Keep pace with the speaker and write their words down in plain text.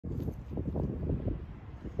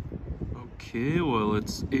Okay, well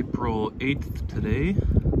it's April 8th today,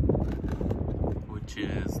 which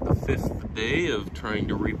is the 5th day of trying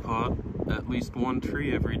to repot at least one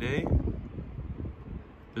tree every day.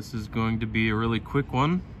 This is going to be a really quick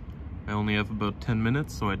one. I only have about 10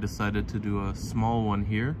 minutes, so I decided to do a small one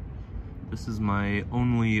here. This is my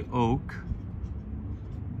only oak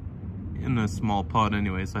in a small pot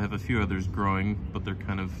anyways. I have a few others growing, but they're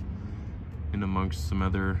kind of in amongst some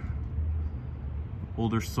other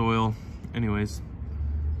older soil. Anyways,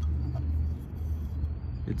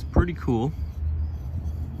 it's pretty cool.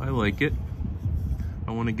 I like it.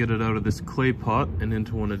 I want to get it out of this clay pot and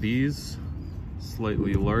into one of these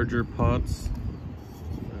slightly larger pots.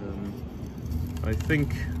 I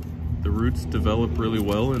think the roots develop really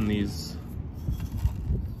well in these,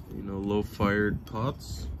 low fired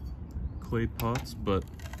pots, clay pots, but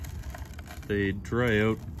they dry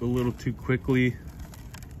out a little too quickly.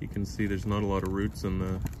 You can see there's not a lot of roots in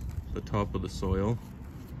the top of the soil.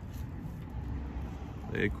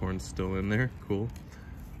 The acorn's still in there, cool.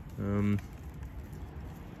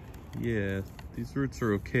 Yeah, these roots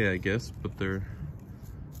are okay, I guess, but they're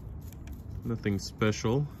nothing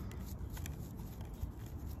special.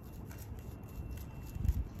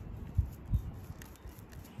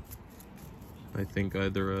 I think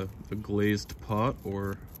either a glazed pot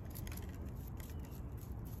or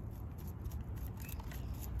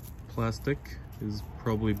plastic is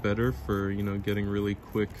probably better for, getting really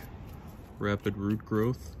quick, rapid root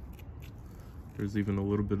growth. There's even a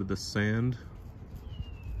little bit of the sand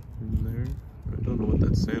in there. I don't know what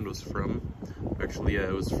that sand was from. Actually, yeah,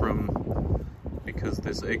 it was from because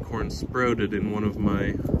this acorn sprouted in one of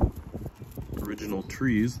my original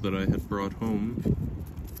trees that I had brought home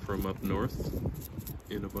from up north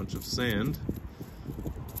in a bunch of sand.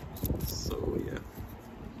 So yeah,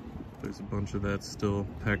 there's a bunch of that still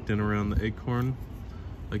packed in around the acorn.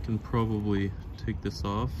 I can probably take this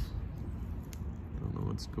off. Don't know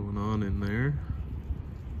what's going on in there.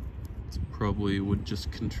 It probably would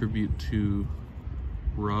just contribute to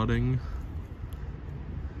rotting.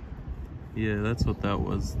 Yeah, that's what that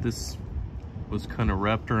was. This was kind of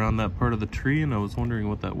wrapped around that part of the tree, and I was wondering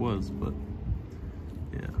what that was, but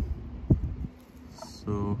yeah.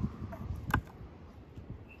 So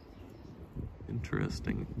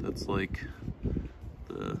interesting. That's like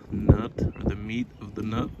the nut, or the meat of the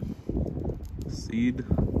nut, seed.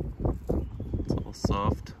 It's all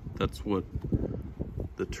soft. That's what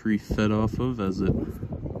the tree fed off of as it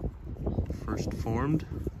first formed.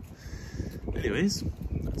 Anyways,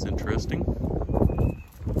 that's interesting.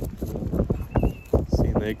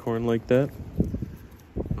 Seeing the acorn like that.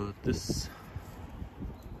 But this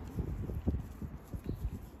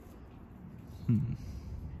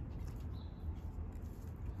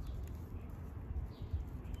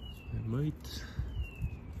I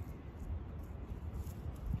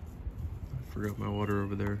forgot my water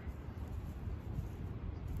over there.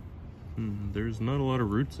 There's not a lot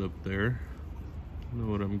of roots up there. I don't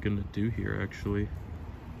know what I'm gonna do here actually.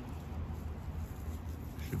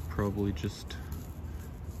 Should probably just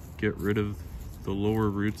get rid of the lower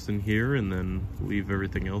roots in here and then leave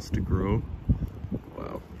everything else to grow.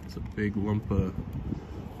 Wow, it's a big lump of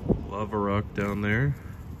lava rock down there.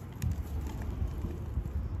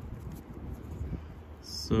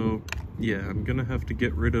 So yeah, I'm gonna have to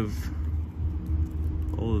get rid of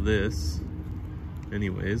all of this.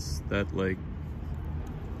 Anyways, that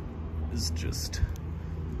is just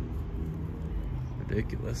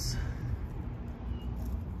ridiculous.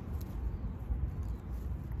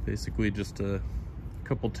 Basically just a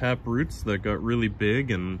couple tap roots that got really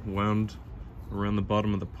big and wound around the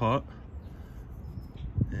bottom of the pot.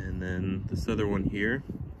 And then this other one here.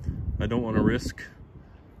 I don't want to risk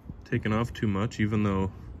taking off too much, even though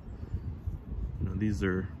these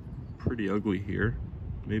are pretty ugly here.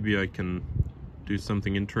 Maybe I can do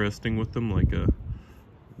something interesting with them, like a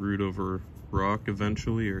root over rock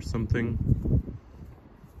eventually or something,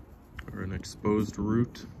 or an exposed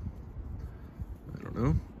root. I don't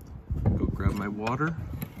know. Go grab my water.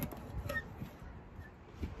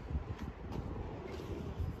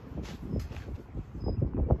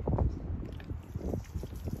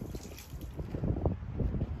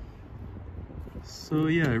 So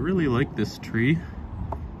yeah, I really like this tree,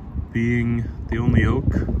 being the only oak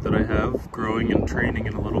that I have growing and training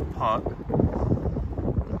in a little pot.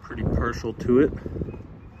 I'm pretty partial to it.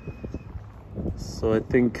 So I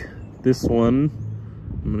think this one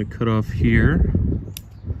I'm gonna cut off here,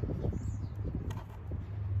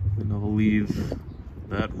 and I'll leave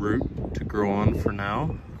that root to grow on for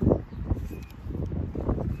now.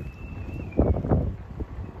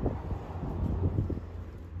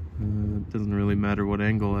 Doesn't really matter what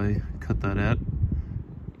angle I cut that at,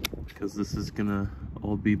 because this is gonna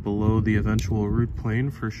all be below the eventual root plane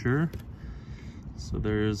for sure. So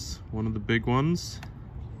there's one of the big ones,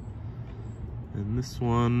 and this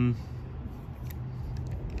one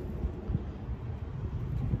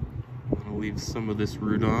I'm gonna leave some of this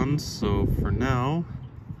root on, so for now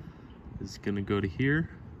it's gonna go to here.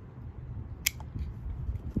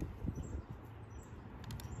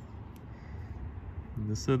 And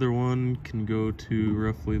this other one can go to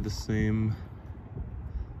roughly the same.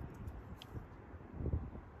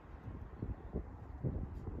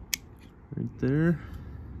 Right there.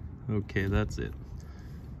 Okay, that's it.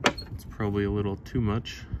 It's probably a little too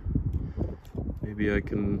much. Maybe I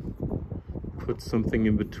can put something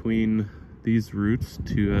in between these roots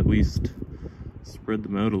to at least spread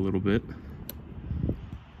them out a little bit.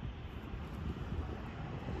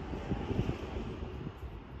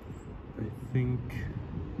 I think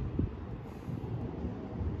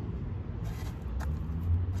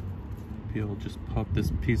maybe I'll just pop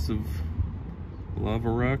this piece of lava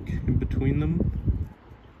rock in between them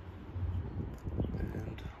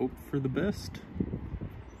and hope for the best.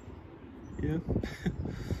 Yeah,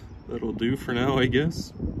 that'll do for now, I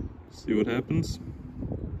guess. See what happens.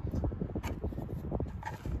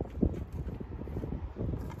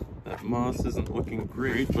 That moss isn't looking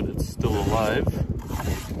great, but it's still alive.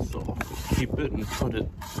 So I'll just keep it and put it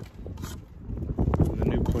in the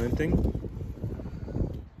new planting.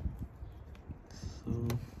 So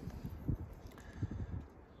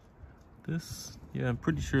this, yeah, I'm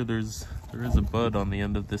pretty sure there is a bud on the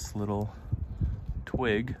end of this little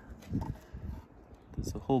twig.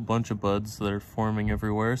 There's a whole bunch of buds that are forming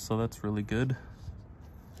everywhere, so that's really good.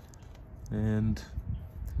 And,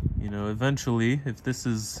 you know, eventually, if this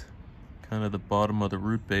is kind of the bottom of the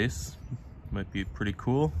root base, it might be pretty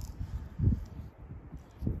cool.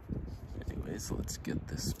 Anyways, let's get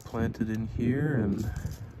this planted in here, and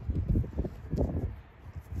yeah,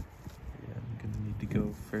 I'm gonna need to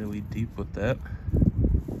go fairly deep with that.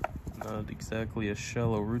 Not exactly a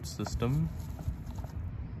shallow root system.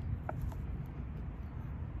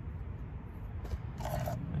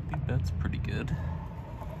 That's pretty good.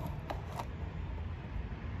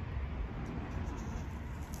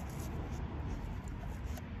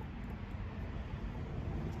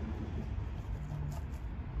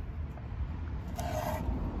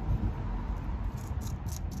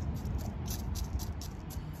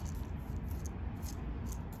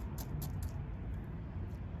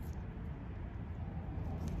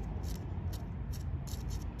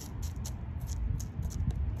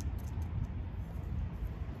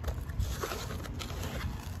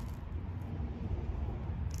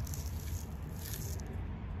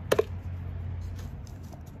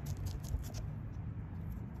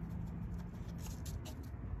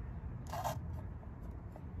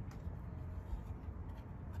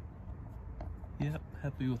 Yep,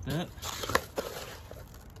 happy with that.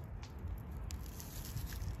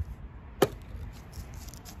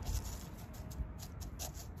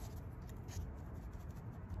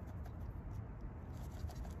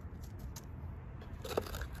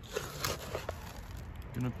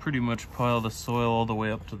 Gonna pretty much pile the soil all the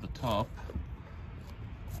way up to the top.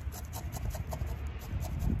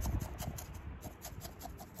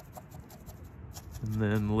 And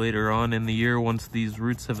then later on in the year, once these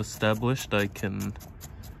roots have established, I can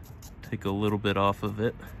take a little bit off of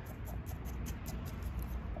it.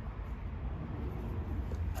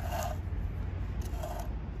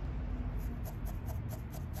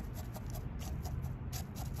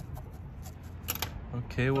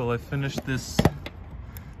 Okay, well, I finished this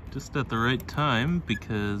just at the right time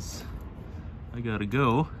because I gotta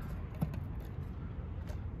go.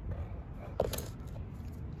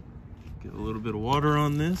 Get a little bit of water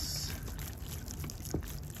on this.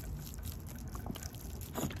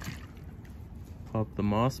 Pop the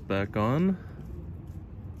moss back on.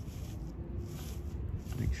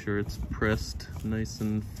 Make sure it's pressed nice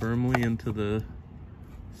and firmly into the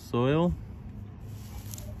soil.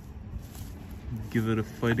 Give it a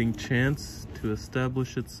fighting chance to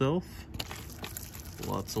establish itself.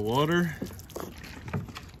 Lots of water.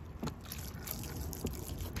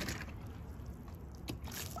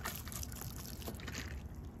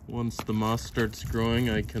 Once the moss starts growing,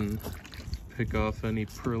 I can pick off any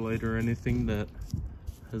perlite or anything that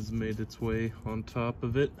has made its way on top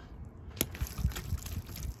of it.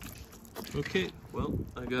 Okay, well,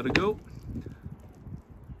 I gotta go.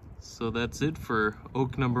 So that's it for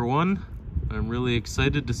oak number 1. I'm really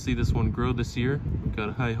excited to see this one grow this year. I've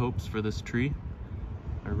got high hopes for this tree.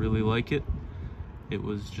 I really like it. It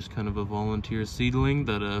was just kind of a volunteer seedling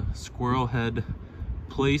that a squirrel had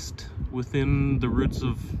placed within the roots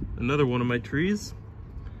of another one of my trees.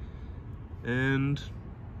 And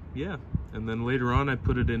yeah, and then later on I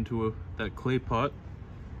put it into that clay pot,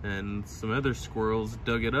 and some other squirrels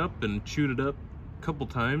dug it up and chewed it up a couple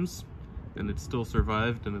times, and it still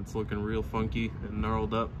survived, and it's looking real funky and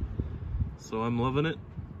gnarled up. So I'm loving it.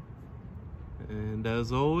 And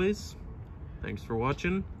as always, thanks for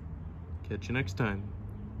watching. Catch you next time.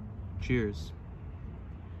 Cheers.